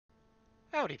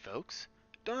Howdy folks,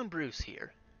 Don Bruce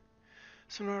here.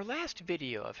 So in our last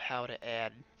video of how to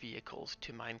add vehicles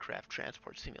to Minecraft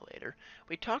Transport Simulator,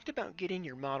 we talked about getting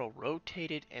your model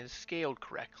rotated and scaled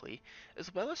correctly,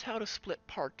 as well as how to split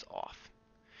parts off.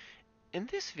 In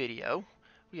this video,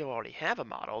 we already have a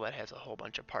model that has a whole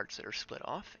bunch of parts that are split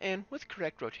off, and with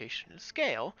correct rotation and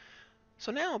scale,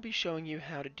 so now I'll be showing you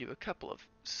how to do a couple of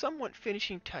somewhat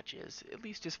finishing touches, at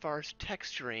least as far as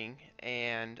texturing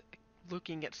and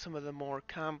looking at some of the more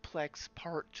complex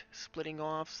part splitting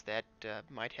offs that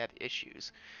might have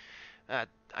issues.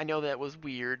 I know that was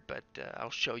weird, but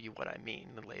I'll show you what I mean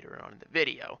later on in the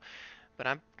video. But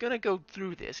I'm going to go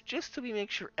through this just so we make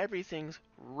sure everything's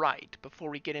right before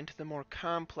we get into the more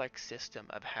complex system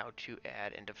of how to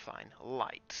add and define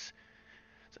lights.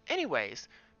 So anyways,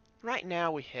 right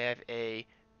now we have a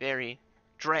very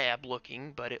drab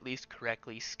looking, but at least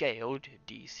correctly scaled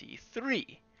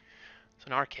DC3. So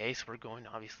in our case, we're going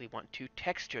to obviously want to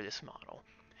texture this model.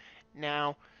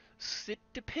 Now, it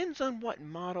depends on what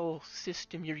model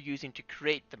system you're using to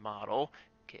create the model.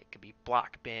 It could be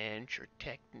Blockbench, or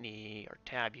Techni, or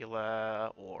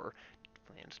Tabula, or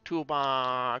Plans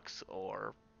Toolbox,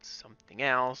 or something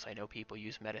else. I know people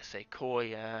use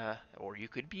Metasequoia, or you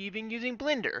could be even using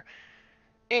Blender.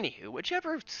 Anywho,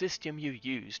 whichever system you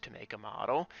use to make a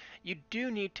model, you do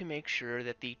need to make sure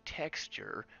that the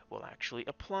texture will actually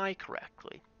apply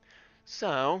correctly.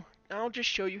 So, I'll just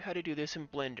show you how to do this in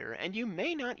Blender, and you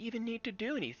may not even need to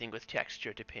do anything with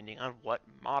texture depending on what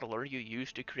modeler you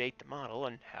use to create the model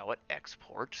and how it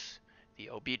exports the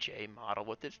OBJ model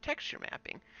with its texture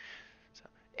mapping. So,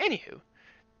 anywho,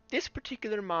 this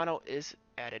particular model is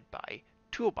added by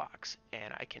Toolbox,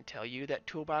 and I can tell you that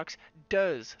Toolbox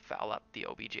does foul up the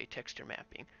OBJ texture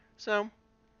mapping. So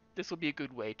this will be a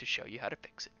good way to show you how to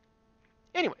fix it.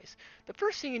 Anyways, the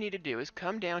first thing you need to do is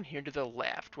come down here to the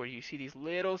left where you see these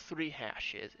little three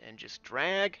hashes and just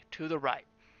drag to the right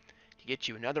to get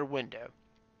you another window.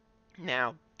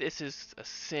 Now, this is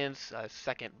a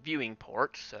second viewing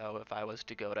port, so if I was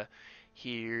to go to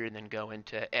here and then go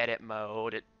into edit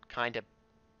mode, it kind of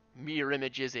mirror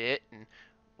images it, and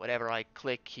whatever I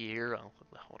click here,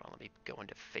 hold on, let me go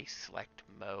into face select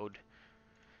mode,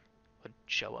 would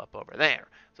show up over there.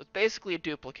 So it's basically a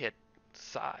duplicate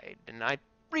side, and I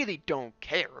really don't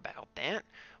care about that.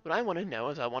 What I want to know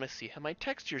is I want to see how my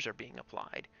textures are being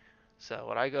applied. So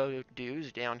what I go to do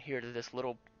is down here to this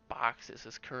little box, this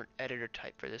is current editor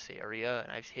type for this area,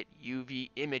 and I've hit UV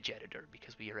image editor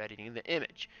because we are editing the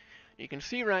image. You can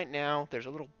see right now there's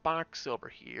a little box over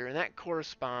here, and that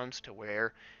corresponds to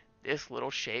where this little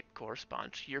shape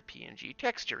corresponds to your PNG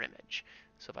texture image.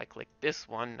 So if I click this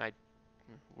one,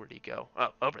 where'd he go? Oh,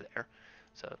 over there.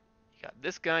 So you got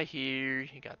this guy here,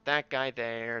 you got that guy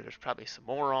there, there's probably some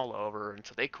more all over, and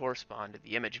so they correspond to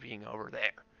the image being over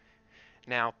there.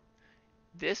 Now,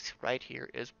 this right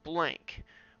here is blank.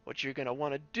 What you're going to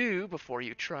want to do before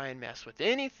you try and mess with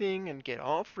anything and get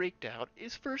all freaked out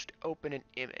is first open an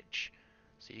image.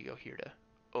 So you go here to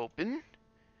open.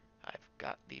 I've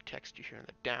got the texture here in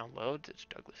the downloads. It's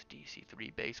Douglas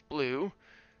DC3 base blue.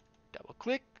 Double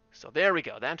click. So there we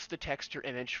go. That's the texture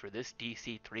image for this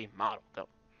DC3 model. So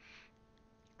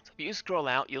if you scroll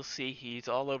out, you'll see he's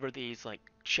all over these like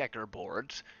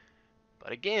checkerboards.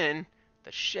 But again,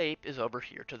 the shape is over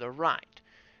here to the right.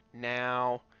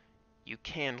 Now, you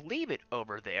can leave it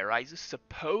over there. I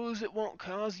suppose it won't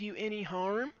cause you any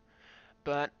harm,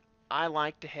 but I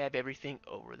like to have everything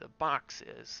over the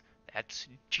boxes. That's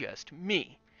just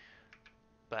me.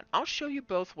 But I'll show you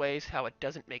both ways how it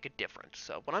doesn't make a difference.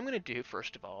 So what I'm going to do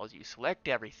first of all is you select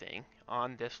everything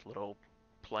on this little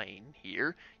plane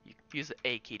here. You use the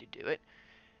A key to do it.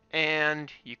 And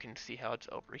you can see how it's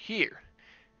over here.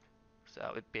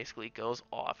 So it basically goes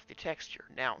off the texture.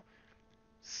 Now,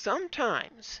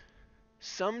 sometimes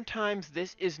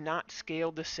this is not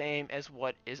scaled the same as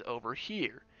what is over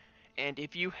here. And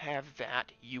if you have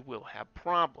that, you will have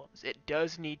problems. It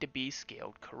does need to be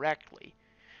scaled correctly.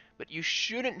 But you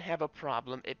shouldn't have a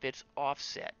problem if it's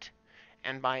offset.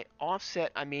 And by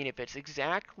offset, I mean if it's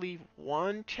exactly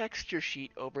one texture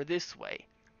sheet over this way.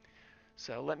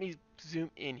 So let me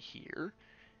zoom in here.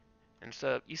 And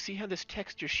so you see how this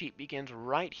texture sheet begins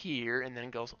right here and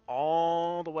then goes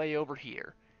all the way over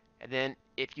here. And then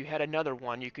if you had another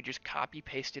one, you could just copy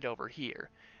paste it over here.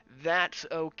 That's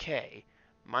okay.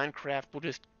 Minecraft will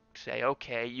just say,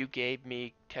 okay, you gave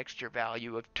me texture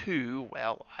value of 2.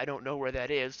 Well, I don't know where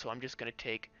that is, so I'm just going to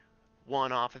take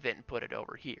 1 off of it and put it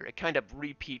over here. It kind of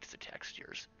repeats the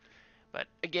textures. But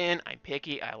again, I'm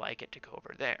picky. I like it to go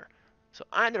over there. So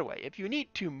either way, if you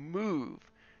need to move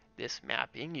this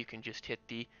mapping, you can just hit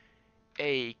the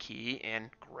A key and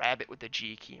grab it with the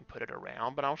G key and put it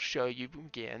around, but I'll show you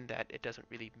again that it doesn't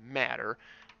really matter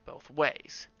both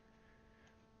ways.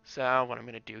 So what I'm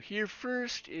going to do here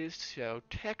first is show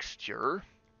texture,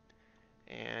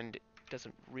 and it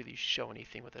doesn't really show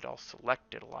anything with it all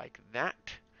selected like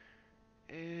that.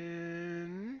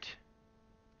 And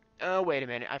oh, wait a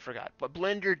minute, I forgot. But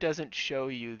Blender doesn't show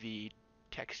you the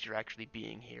texture actually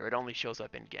being here. It only shows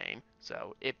up in game.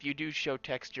 So if you do show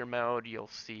texture mode, you'll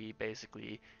see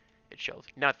basically it shows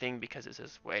nothing because it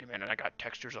says, wait a minute, I got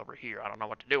textures over here. I don't know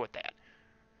what to do with that.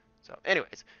 So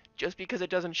anyways, just because it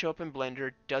doesn't show up in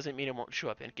Blender doesn't mean it won't show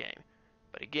up in game.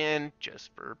 But again,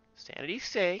 just for sanity's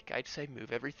sake, I'd say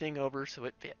move everything over so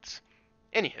it fits.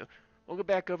 Anywho, we'll go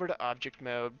back over to object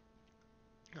mode.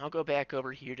 I'll go back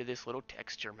over here to this little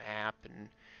texture map, and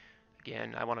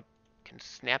again, I want to can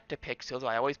snap to pixels.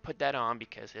 I always put that on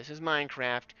because this is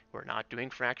Minecraft. We're not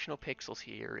doing fractional pixels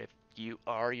here. If you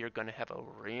are, you're going to have a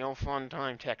real fun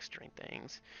time texturing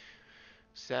things.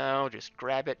 So just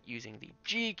grab it using the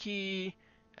G key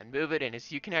and move it, and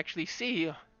as you can actually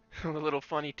see, the little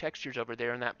funny textures over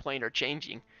there in that plane are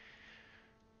changing.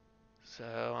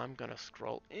 So I'm going to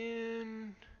scroll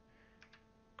in,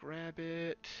 grab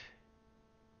it,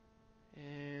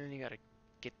 and you got to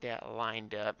get that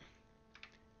lined up.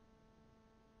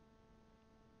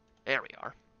 There we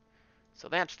are. So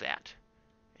that's that.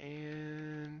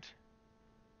 And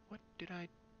what did I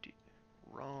do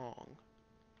wrong?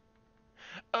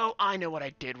 Oh, I know what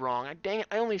I did wrong. Dang it,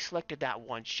 I only selected that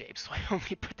one shape, so I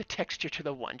only put the texture to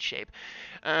the one shape.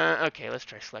 Okay, let's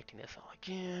try selecting this all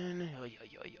again. Oy, oy,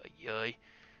 oy, oy, oy.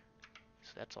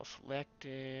 So that's all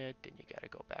selected. Then you gotta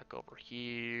go back over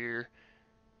here.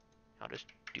 I'll just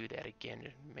do that again to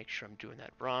make sure I'm doing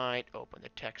that right. Open the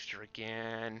texture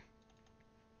again.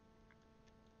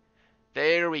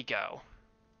 There we go.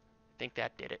 I think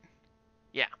that did it.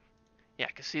 Yeah. Yeah,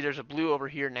 because see there's a blue over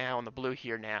here now and the blue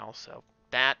here now, so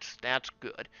that's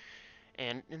good.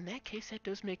 And in that case, that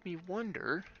does make me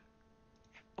wonder.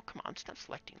 Oh, come on, stop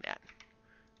selecting that.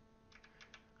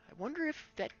 I wonder if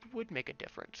that would make a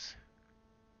difference.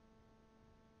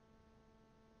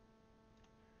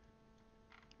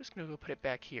 I'm just going to go put it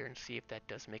back here and see if that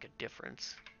does make a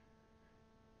difference.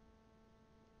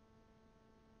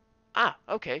 Ah,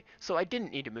 okay, so I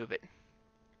didn't need to move it.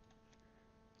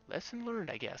 Lesson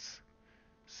learned, I guess.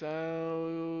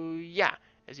 So, yeah,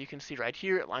 as you can see right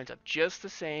here, it lines up just the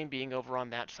same being over on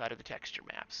that side of the texture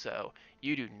map. So,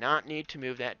 you do not need to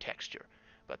move that texture.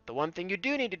 But the one thing you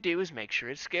do need to do is make sure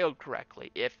it's scaled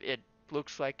correctly. If it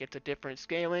looks like it's a different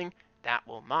scaling, that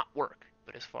will not work.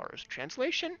 But as far as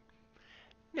translation,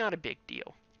 not a big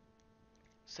deal.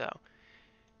 So,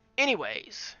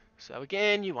 anyways, so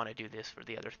again, you want to do this for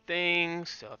the other things.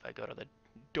 So if I go to the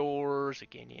doors,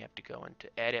 again, you have to go into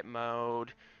edit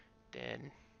mode,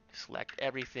 then select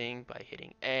everything by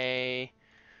hitting A,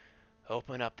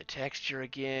 open up the texture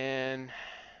again,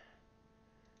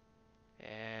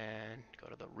 and go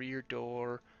to the rear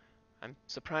door. I'm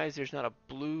surprised there's not a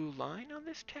blue line on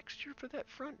this texture for that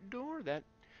front door. That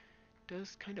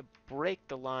does kind of break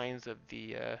the lines of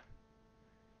the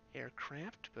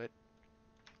aircraft, but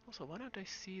also, why don't I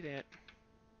see that?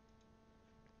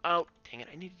 Oh, dang it,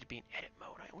 I needed to be in edit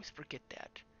mode. I always forget that.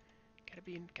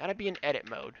 Gotta be in edit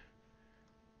mode.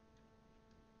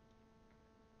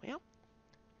 Well,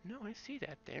 no, I see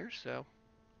that there, so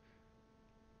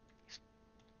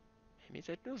maybe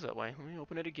that goes that way. Let me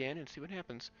open it again and see what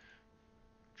happens.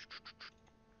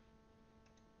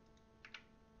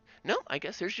 No, I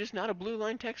guess there's just not a blue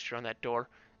line texture on that door.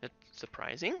 That's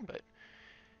surprising, but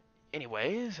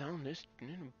anyways, I'll just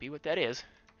be what that is.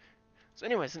 So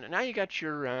anyways, now you got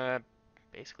your,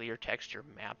 basically your texture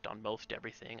mapped on most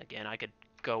everything. Again, I could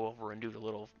go over and do the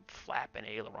little flap and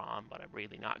aileron, but I'm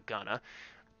really not gonna.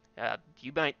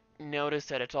 You might notice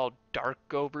that it's all dark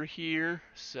over here,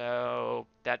 so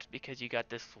that's because you got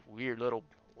this weird little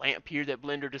lamp here that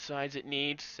Blender decides it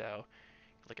needs, so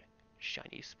like a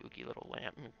shiny, spooky little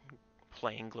lamp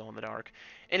playing glow in the dark.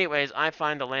 Anyways, I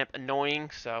find the lamp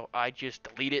annoying, so I just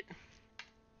delete it,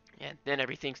 and then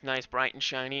everything's nice, bright, and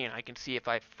shiny, and I can see if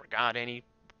I forgot any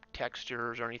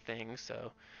textures or anything, so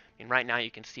I mean, right now you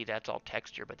can see that's all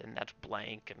texture, but then that's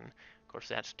blank, and of course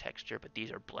that's texture, but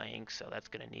these are blank, so that's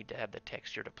going to need to have the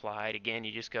texture applied. Again,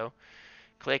 you just go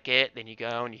click it, then you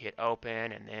go and you hit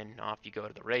open, and then off you go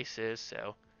to the races,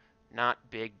 so not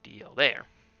big deal there.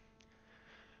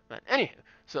 But anywho,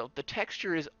 so the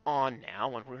texture is on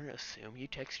now, and we're going to assume you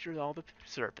textured all the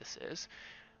surfaces,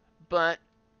 but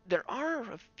there are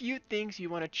a few things you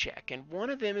want to check, and one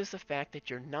of them is the fact that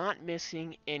you're not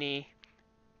missing any,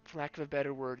 for lack of a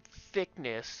better word,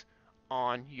 thickness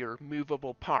on your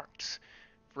movable parts.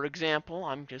 For example,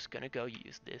 I'm just going to go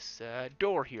use this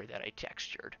door here that I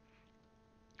textured.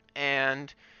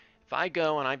 And if I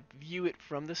go and I view it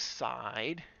from the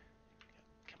side,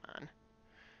 come on,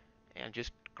 and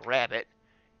just grab it,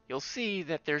 you'll see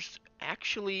that there's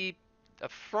actually a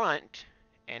front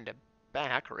and a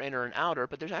back, or inner and outer,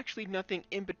 but there's actually nothing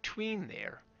in between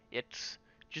there. It's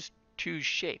just two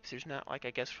shapes. There's not, like,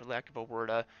 I guess for lack of a word,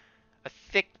 a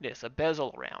thickness, a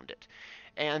bezel around it.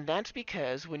 And that's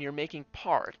because when you're making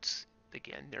parts,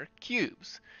 again, they're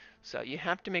cubes. So you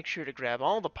have to make sure to grab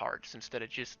all the parts instead of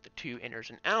just the two inners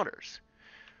and outers.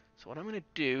 So what I'm going to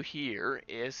do here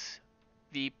is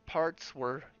the parts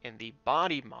were in the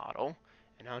body model,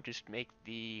 and I'll just make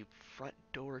the front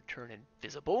door turn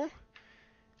invisible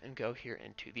and go here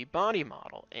into the body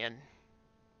model. And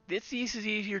this is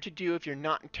easier to do if you're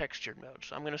not in textured mode.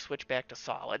 So I'm going to switch back to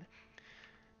solid.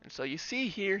 And so you see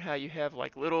here how you have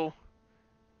like little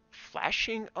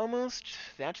flashing almost.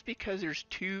 That's because there's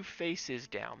two faces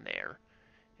down there.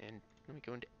 And let me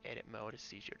go into edit mode,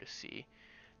 it's easier to see.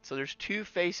 So there's two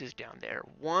faces down there.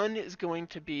 One is going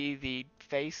to be the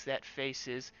face that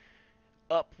faces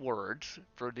upwards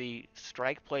for the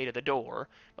strike plate of the door,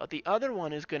 but the other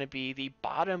one is going to be the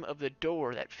bottom of the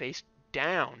door that faced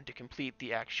down to complete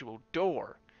the actual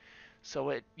door. So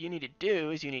what you need to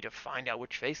do is you need to find out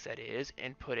which face that is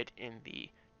and put it in the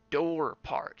door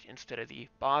part instead of the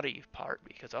body part,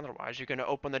 because otherwise you're going to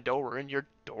open the door and your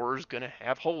door is going to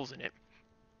have holes in it.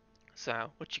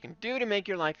 So what you can do to make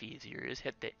your life easier is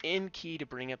hit the N key to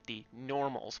bring up the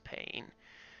normals pane.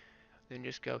 Then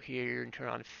just go here and turn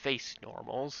on face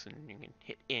normals, and you can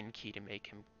hit N key to make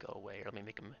him go away. Or let me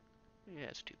make him, yeah,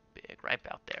 it's too big, right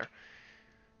about there.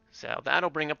 So that'll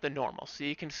bring up the normal. So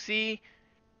you can see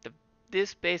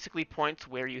this basically points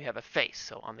where you have a face.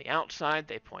 So on the outside,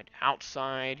 they point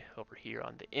outside. Over here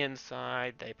on the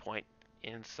inside, they point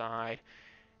inside.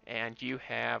 And you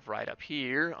have right up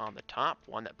here on the top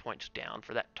one that points down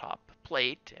for that top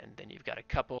plate, and then you've got a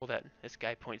couple that this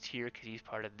guy points here because he's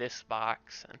part of this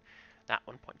box, and that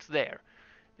one points there.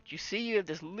 But you see you have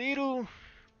this little,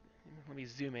 let me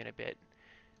zoom in a bit,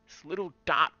 this little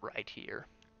dot right here.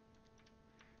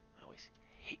 I always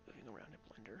hate moving around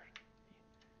in Blender.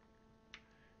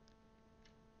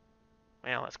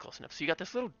 Well, that's close enough. So you got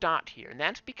this little dot here, and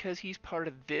that's because he's part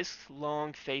of this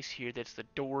long face here that's the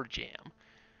door jamb.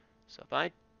 So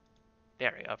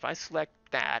there we go, if I select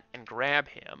that and grab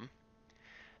him,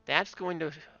 that's going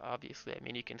to, obviously, I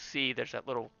mean, you can see there's that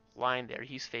little line there.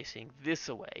 He's facing this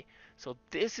away. So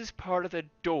this is part of the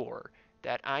door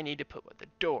that I need to put with the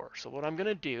door. So what I'm going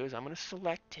to do is I'm going to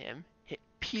select him, hit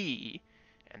P,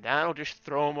 and that'll just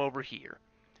throw him over here.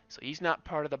 So he's not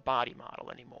part of the body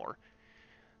model anymore.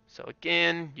 So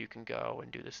again, you can go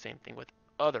and do the same thing with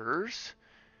others.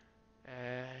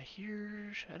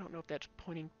 Here's, I don't know if that's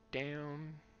pointing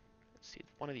down. Let's see,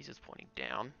 one of these is pointing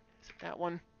down. Is it that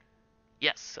one?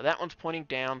 Yes, so that one's pointing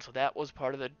down, so that was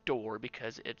part of the door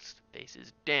because its face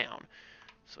is down.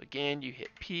 So again, you hit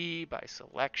P by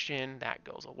selection, that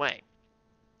goes away.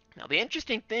 Now the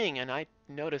interesting thing, and I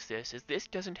noticed this, is this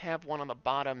doesn't have one on the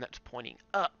bottom that's pointing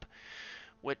up,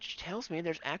 which tells me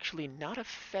there's actually not a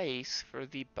face for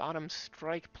the bottom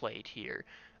strike plate here.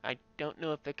 I don't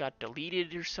know if it got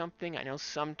deleted or something. I know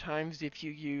sometimes if you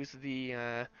use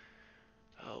the,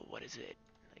 what is it?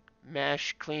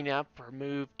 Mesh cleanup,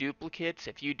 remove duplicates.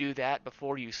 If you do that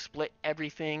before you split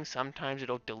everything, sometimes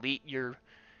it'll delete your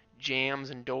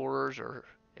jambs and doors, or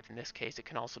if in this case it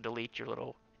can also delete your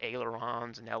little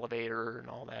ailerons and elevator and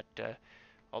all that,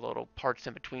 all the little parts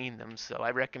in between them. So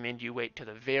I recommend you wait to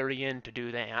the very end to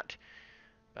do that.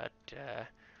 But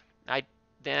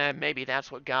maybe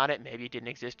that's what got it. Maybe it didn't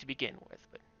exist to begin with.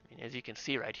 But I mean, as you can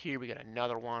see right here, we got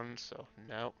another one. So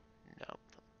no.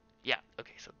 Yeah.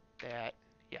 Okay. So that.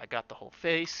 Yeah, I got the whole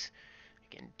face.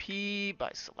 Again, P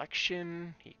by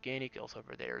selection. Again, he goes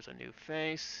over there as a new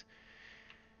face.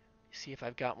 See if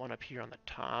I've got one up here on the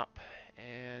top.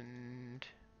 And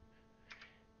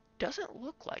doesn't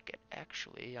look like it,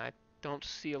 actually. I don't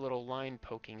see a little line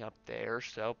poking up there,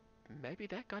 so maybe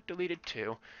that got deleted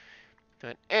too.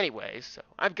 But anyways, so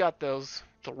I've got those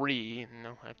three, and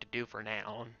I'll have to do for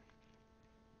now.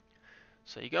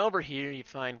 So you go over here, you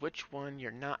find which one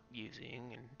you're not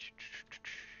using, and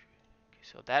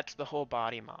so that's the whole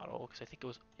body model, because I think it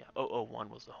was, yeah, 001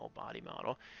 was the whole body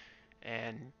model.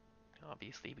 And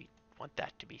obviously we want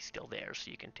that to be still there.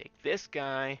 So you can take this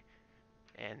guy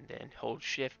and then hold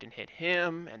shift and hit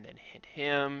him, and then hit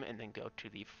him, and then go to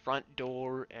the front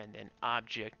door, and then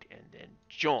object, and then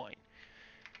join.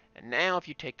 And now if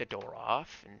you take the door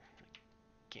off, and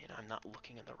again, I'm not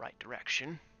looking in the right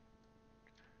direction.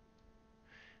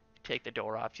 take the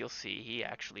door off, you'll see he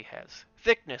actually has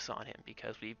thickness on him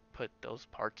because we put those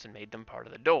parts and made them part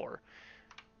of the door.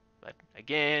 But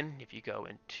again, if you go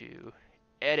into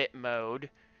edit mode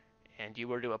and you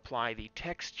were to apply the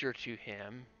texture to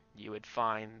him, you would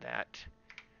find that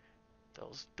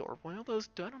those door, well, those,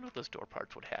 I don't know if those door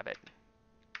parts would have it.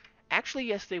 Actually,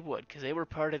 yes, they would, because they were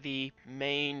part of the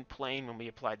main plane when we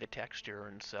applied the texture,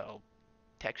 and so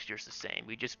texture's the same.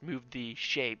 We just moved the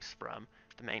shapes from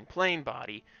the main plane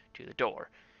body to the door.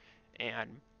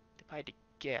 And if I had to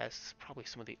guess, probably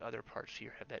some of the other parts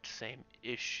here have that same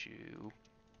issue.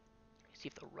 Let's see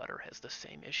if the rudder has the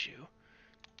same issue.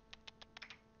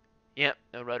 Yep,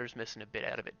 the rudder's missing a bit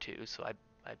out of it too, so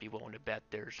I'd be willing to bet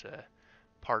there's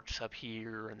parts up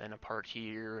here and then a part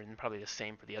here, and probably the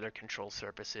same for the other control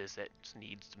surfaces that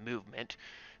needs movement.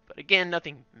 But again,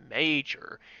 nothing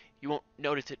major. You won't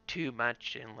notice it too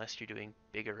much unless you're doing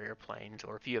bigger airplanes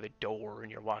or if you have a door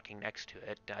and you're walking next to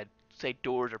it. I'd say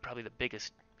doors are probably the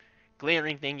biggest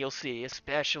glaring thing you'll see,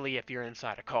 especially if you're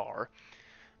inside a car.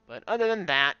 But other than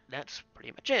that, that's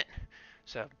pretty much it.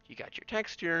 So you got your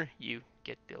texture, you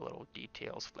get the little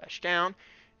details fleshed out,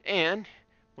 and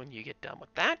when you get done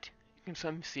with that, you can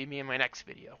come see me in my next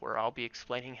video where I'll be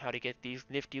explaining how to get these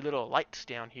nifty little lights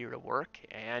down here to work,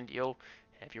 and you'll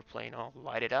have your plane all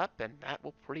lighted up, and that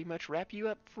will pretty much wrap you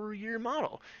up for your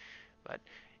model. But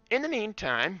in the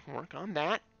meantime, work on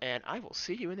that, and I will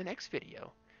see you in the next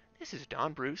video. This is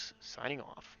Don Bruce signing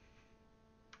off.